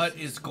place? What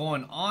is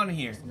going on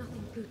here? There's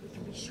nothing good, we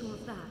can be sure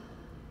of that.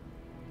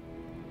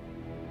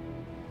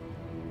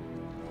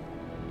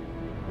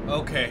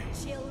 Okay.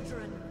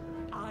 Children,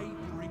 I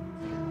bring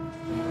you.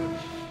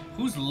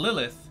 Who's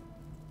Lilith?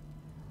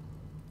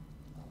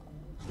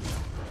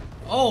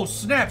 Oh,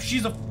 snap.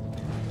 She's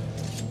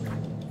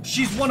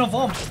one of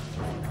them.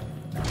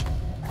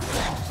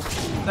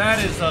 That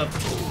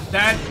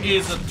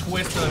is a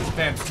twist of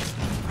events.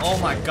 Oh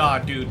my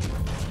god, dude.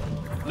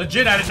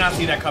 Legit, I did not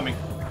see that coming.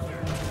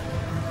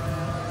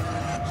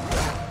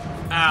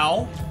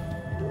 Ow.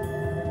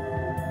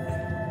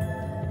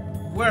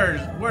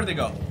 Where'd they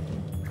go?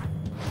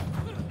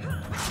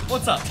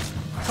 What's up?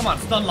 Come on,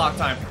 stun lock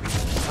time.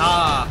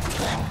 Ah.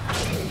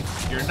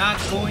 You're not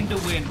going to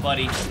win,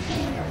 buddy.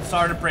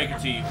 Sorry to break it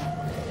to you.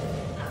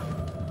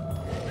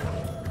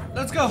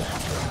 Let's go.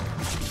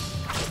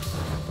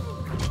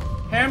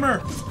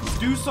 Hammer,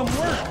 do some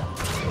work.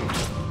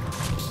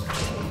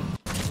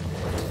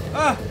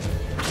 Ah.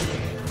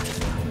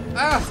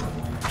 Ah.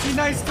 Be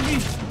nice to me.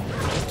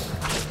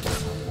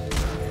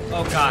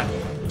 Oh, God.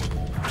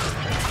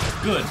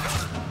 Good.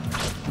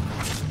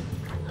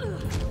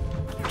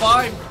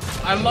 Fine.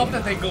 I love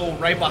that they go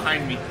right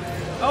behind me.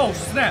 Oh,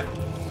 snap.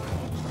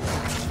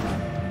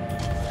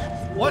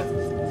 What?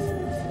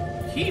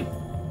 He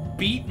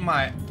beat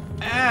my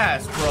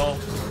ass, bro.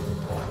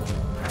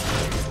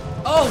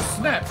 Oh,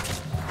 snap.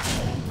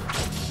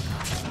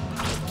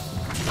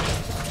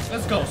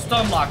 Let's go.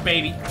 Stun lock,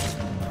 baby.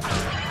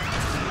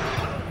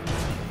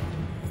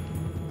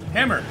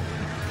 Hammer.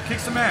 Kick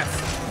some ass.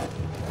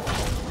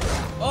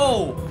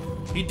 Oh,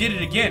 he did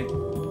it again.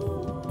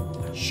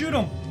 Shoot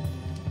him.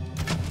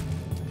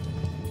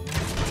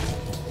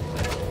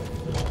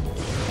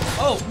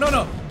 Oh, no,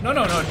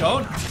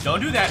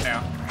 don't do that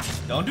now.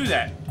 Don't do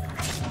that.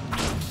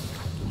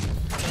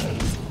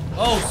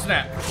 Oh,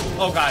 snap.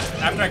 Oh, God.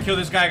 After I kill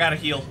this guy, I gotta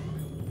heal.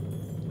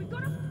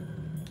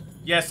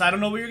 Yes, I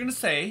don't know what you're gonna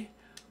say,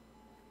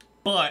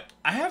 but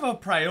I have a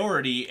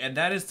priority, and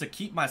that is to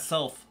keep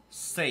myself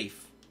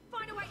safe.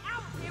 Find a way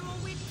out of here or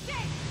we're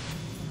dead.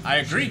 I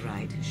agree. She's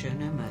right. Show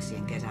no mercy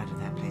and get out of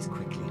that place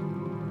quickly.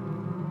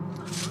 I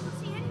can't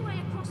see any way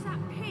across that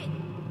pit.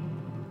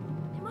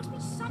 There must be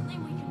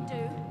something we can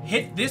do.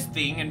 Hit this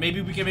thing, and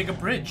maybe we can make a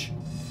bridge.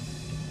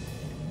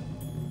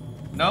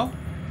 No?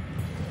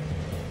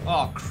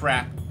 Oh,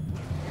 crap.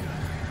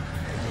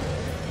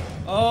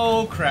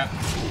 Oh, crap.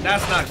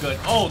 That's not good.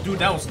 Oh, dude,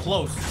 that was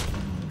close.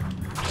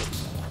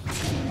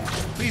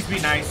 Please be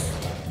nice.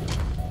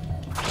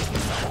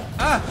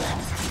 Ah!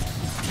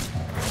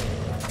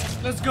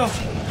 Let's go.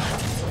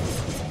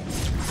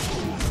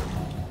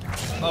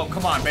 Oh,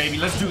 come on, baby.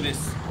 Let's do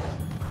this.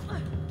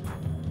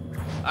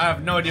 I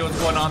have no idea what's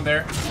going on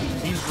there.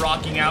 He's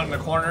rocking out in the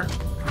corner.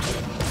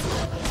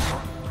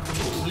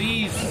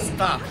 Please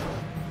stop.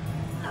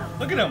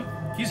 Look at him.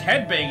 He's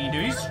headbanging,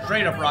 dude. He's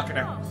straight up rocking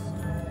out.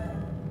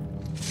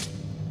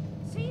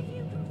 See if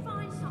you can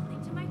find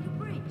something to make a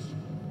bridge.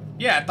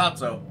 Yeah, I thought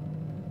so.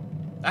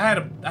 I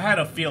had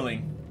a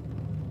feeling.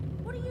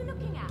 What are you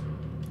looking at?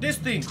 This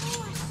thing.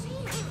 Oh, I see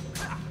it.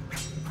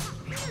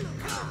 Here,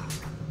 look.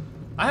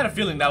 I had a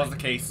feeling that was the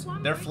case.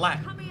 One They're bridge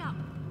flat. coming up.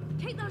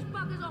 Take those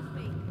buggers off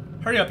me.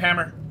 Hurry up,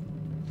 Hammer.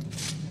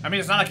 I mean,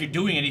 it's not like you're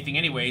doing anything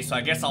anyway, so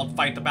I guess I'll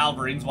fight the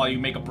Balverines while you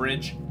make a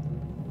bridge.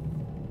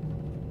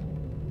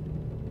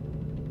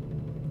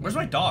 Where's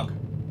my dog?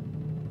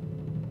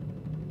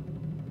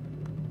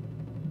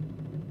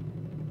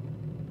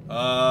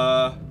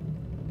 I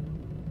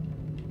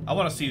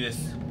want to see this.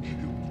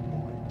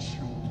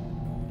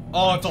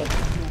 Oh, it's a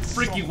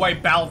freaky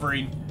white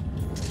Balverine.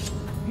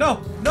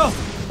 No, no.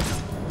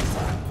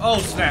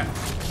 Oh, snap.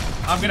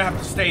 I'm gonna have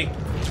to stay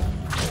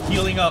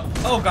healing up.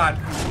 Oh, God.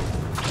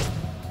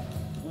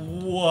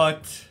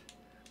 What?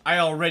 I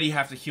already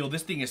have to heal.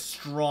 This thing is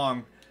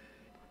strong.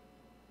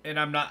 And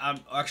I'm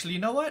actually, you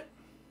know what?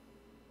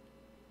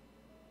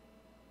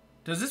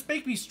 Does this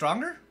make me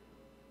stronger?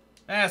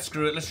 Ah,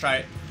 screw it. Let's try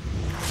it.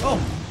 Oh,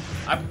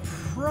 I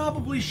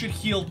probably should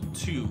heal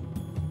too.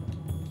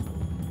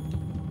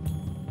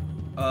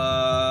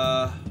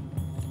 I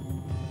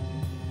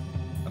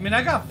mean,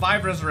 I got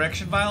 5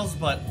 resurrection vials,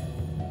 but...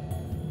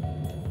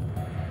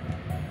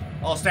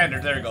 Oh,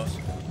 standard. There it goes.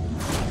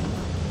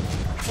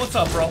 What's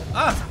up, bro?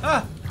 Ah,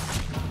 ah!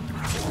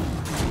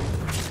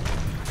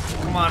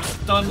 Come on,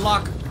 stun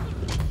lock.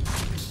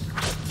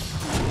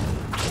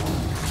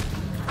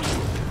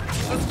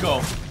 Let's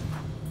go.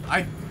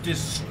 I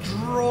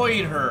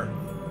destroyed her.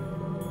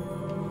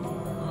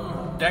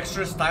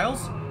 Dexterous styles?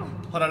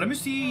 Hold on, let me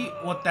see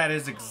what that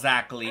is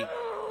exactly.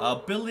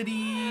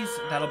 Abilities,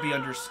 that'll be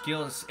under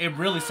skills. It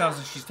really sounds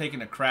like she's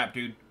taking a crap,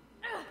 dude.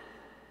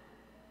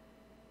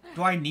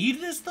 Do I need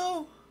this,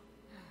 though?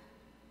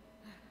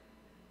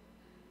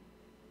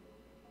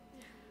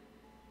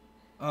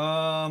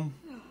 I'd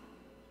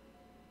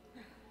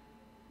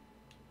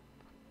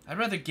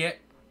rather get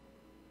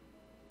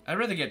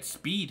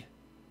speed.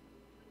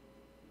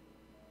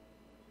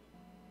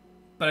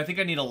 But I think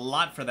I need a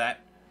lot for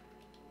that.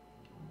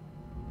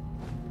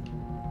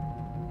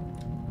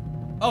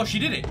 Oh, she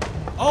did it.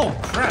 Oh,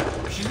 crap.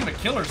 She's gonna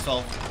kill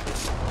herself.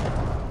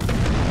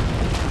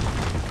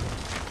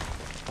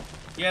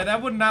 Yeah,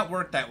 that would not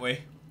work that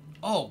way.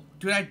 Oh,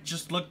 dude, I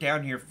just looked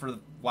down here for...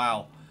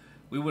 Wow.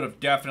 We would have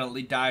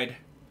definitely died.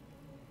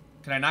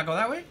 Can I not go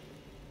that way?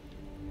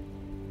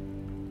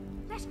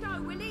 Let's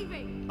go, we're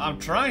leaving. I'm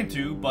trying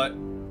to, but...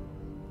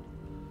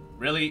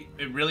 Really?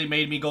 It really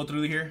made me go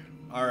through here?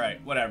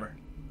 Alright, whatever.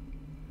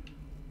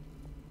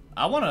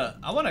 I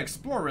wanna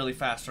explore really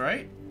fast,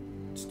 right?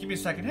 Just give me a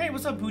second. Hey,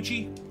 what's up,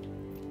 Poochie?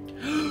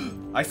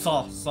 I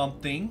saw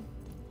something.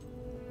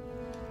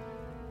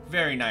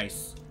 Very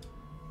nice.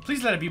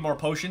 Please let it be more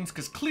potions,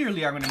 because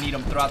clearly I'm gonna need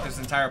them throughout this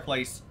entire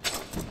place.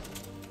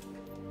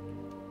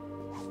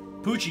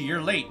 Poochie,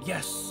 you're late.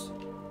 Yes.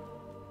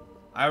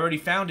 I already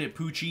found it,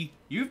 Poochie.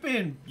 You've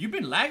been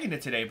lagging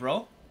it today,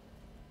 bro.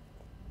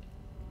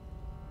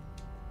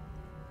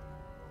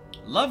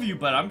 Love you,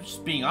 but I'm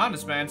just being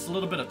honest, man. It's a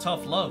little bit of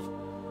tough love.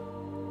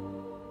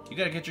 You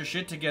gotta get your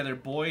shit together,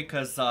 boy,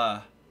 because,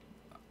 I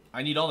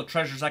need all the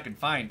treasures I can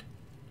find.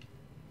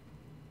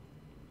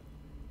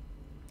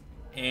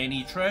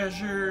 Any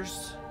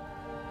treasures?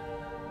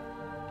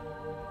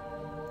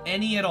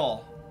 Any at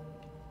all.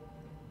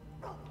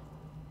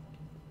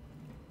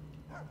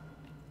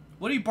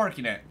 What are you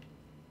barking at?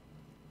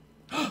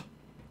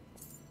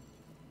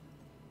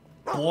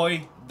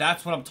 Boy,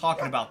 that's what I'm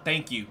talking about.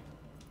 Thank you.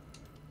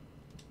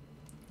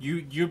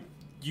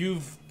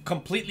 You've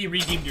completely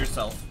redeemed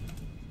yourself.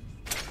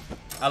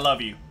 I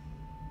love you.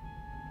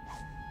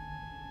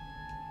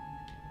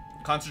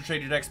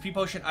 Concentrated XP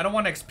potion. I don't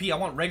want XP. I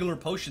want regular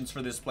potions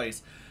for this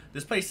place.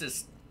 This place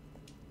is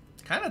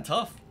kind of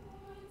tough.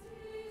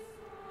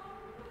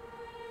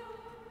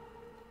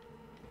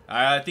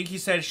 I think he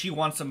said she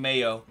wants some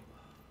mayo.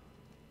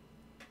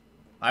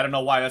 I don't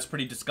know why. That's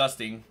pretty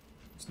disgusting.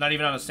 It's not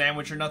even on a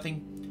sandwich or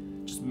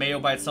nothing. Just mayo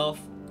by itself.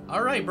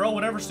 All right, bro.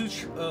 Whatever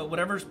suits,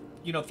 whatever,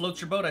 you know,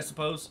 floats your boat, I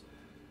suppose.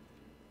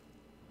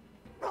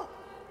 You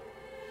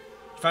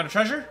found a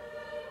treasure?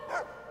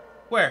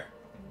 Where?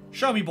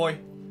 Show me, boy.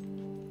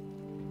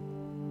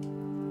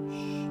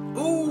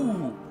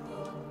 Ooh,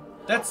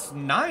 that's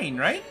 9,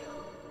 right?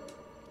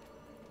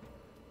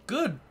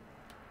 Good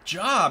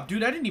job,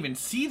 dude. I didn't even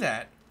see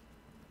that.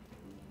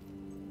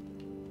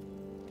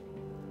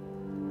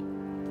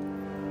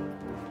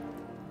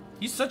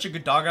 He's such a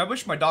good dog. I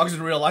wish my dogs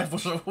in real life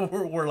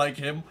were like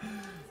him.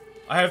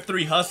 I have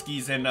 3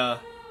 huskies and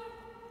all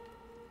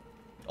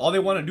they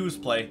want to do is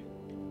play.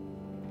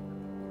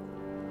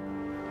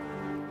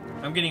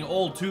 I'm getting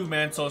old too,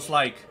 man, so it's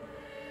like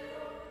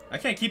I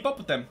can't keep up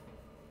with them.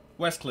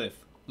 Westcliff.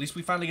 At least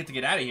we finally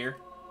get out of here.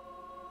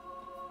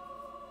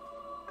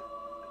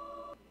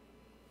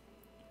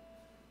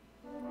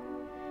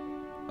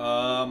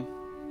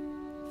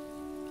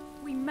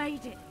 We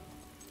made it.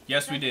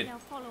 Yes, we did. They'll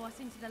follow us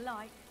into the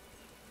light.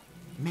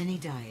 Many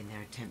die in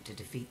their attempt to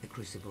defeat the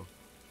Crucible.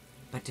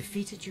 But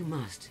defeat it you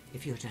must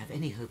if you're to have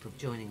any hope of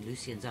joining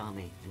Lucien's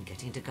army and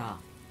getting to Gar.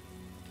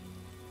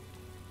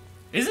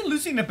 Isn't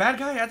Lucien a bad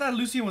guy? I thought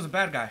Lucien was a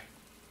bad guy.